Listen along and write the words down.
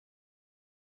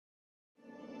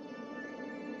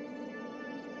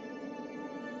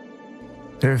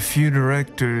There are few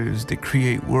directors that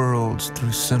create worlds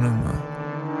through cinema.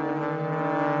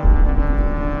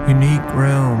 Unique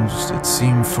realms that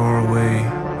seem far away,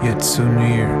 yet so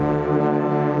near.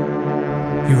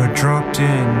 You are dropped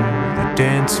in, the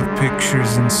dance of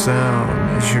pictures and sound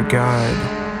as your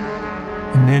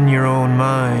guide. And then your own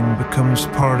mind becomes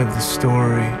part of the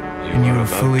story, and you are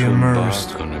fully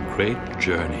immersed. On a great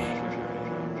journey.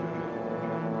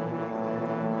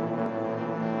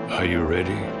 Are you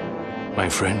ready, my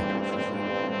friend?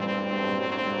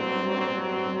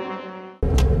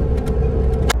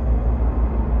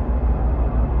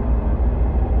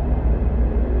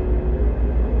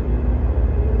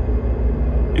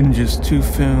 In just 2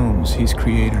 films, he's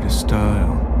created a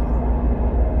style.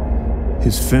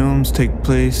 His films take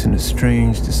place in a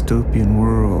strange dystopian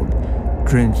world,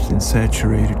 drenched in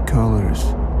saturated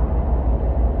colors.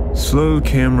 Slow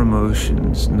camera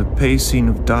motions and the pacing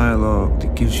of dialogue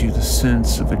that gives you the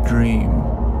sense of a dream.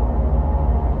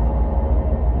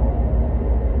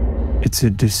 It's a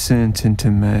descent into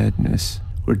madness,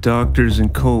 where doctors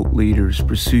and cult leaders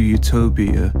pursue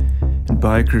utopia, and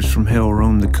bikers from hell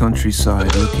roam the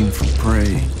countryside looking for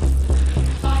prey.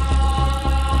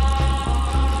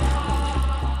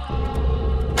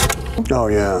 Oh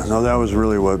yeah, no, that was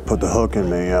really what put the hook in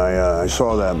me. I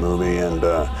saw that movie and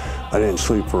I didn't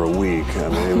sleep for a week. I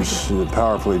mean, it was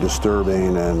powerfully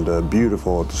disturbing and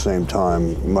beautiful at the same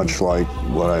time, much like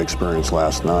what I experienced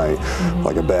last night,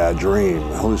 like a bad dream,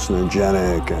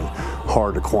 hallucinogenic and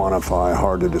hard to quantify,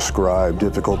 hard to describe,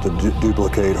 difficult to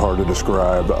duplicate, hard to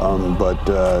describe, but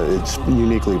it's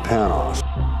uniquely Panos.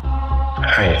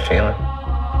 How are you feeling?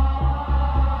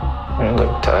 You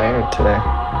look tired today.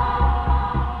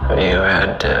 Have you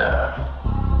had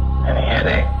any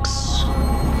headaches?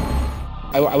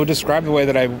 I would describe the way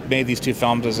that I made these 2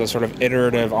 films as a sort of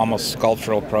iterative, almost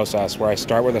sculptural process where I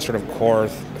start with a sort of core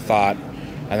thought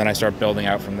and then I start building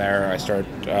out from there. I start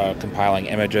compiling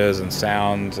images and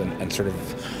sounds and sort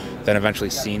of then eventually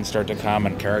scenes start to come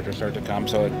and characters start to come.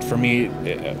 So for me,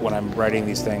 when I'm writing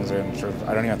these things, I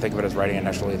don't even think of it as writing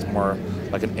initially. It's more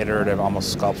like an iterative,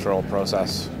 almost sculptural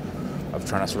process of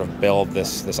trying to sort of build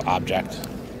this object.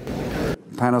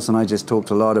 Panos and I just talked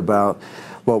a lot about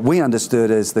what we understood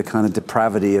as the kind of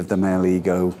depravity of the male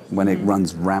ego when it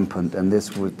runs rampant, and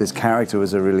this character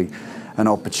was an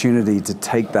opportunity to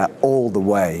take that all the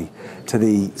way to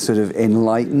the sort of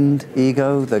enlightened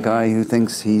ego, the guy who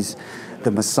thinks he's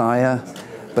the Messiah,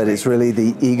 but it's really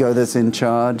the ego that's in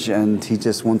charge, and he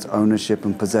just wants ownership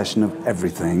and possession of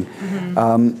everything.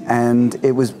 And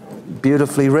it was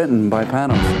beautifully written by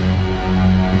Panos.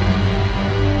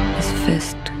 His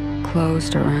fist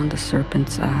closed around the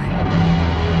serpent's eye.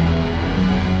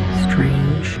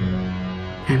 Strange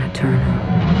and eternal.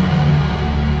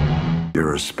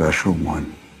 You're a special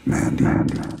one, Mandy.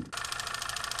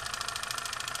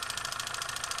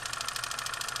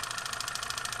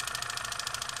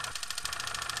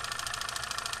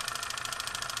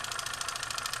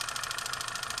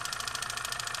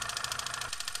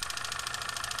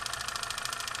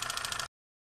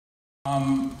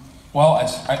 Well, I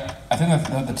think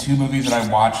that the 2 movies that I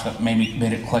watched that made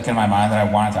it click in my mind that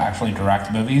I wanted to actually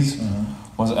direct movies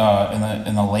was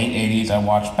in the late '80s. I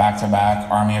watched back-to-back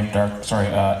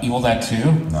Evil Dead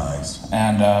 2. Nice.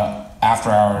 And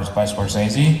After Hours by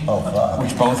Scorsese. Oh, God.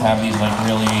 Which both have these like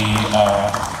really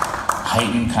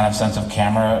heightened kind of sense of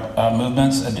camera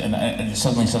movements, and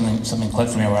suddenly something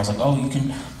clicked for me where I was like, oh,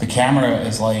 the camera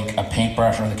is like a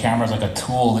paintbrush, or the camera is like a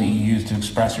tool that you use to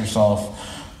express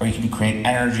yourself, or you can create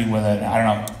energy with it. I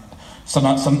don't know.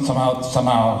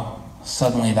 Somehow,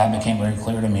 suddenly that became very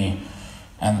clear to me,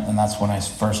 and that's when I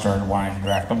first started wanting to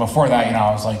direct. But before that,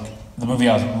 I was like, the movie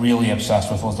I was really obsessed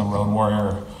with was The Road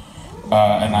Warrior,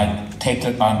 and I taped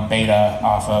it on beta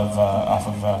off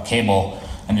of cable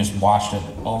and just watched it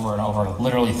over and over,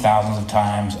 literally thousands of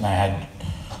times. And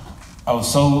I was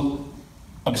so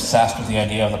obsessed with the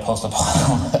idea of the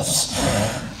post-apocalypse.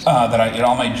 That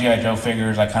all my G.I. Joe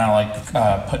figures, I kind of like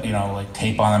put like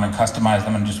tape on them and customize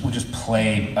them, and would just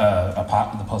play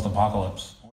the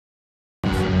post-apocalypse.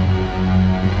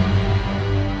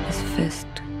 His fist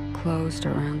closed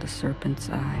around the serpent's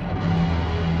eye.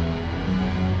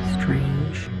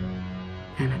 Strange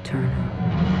and eternal.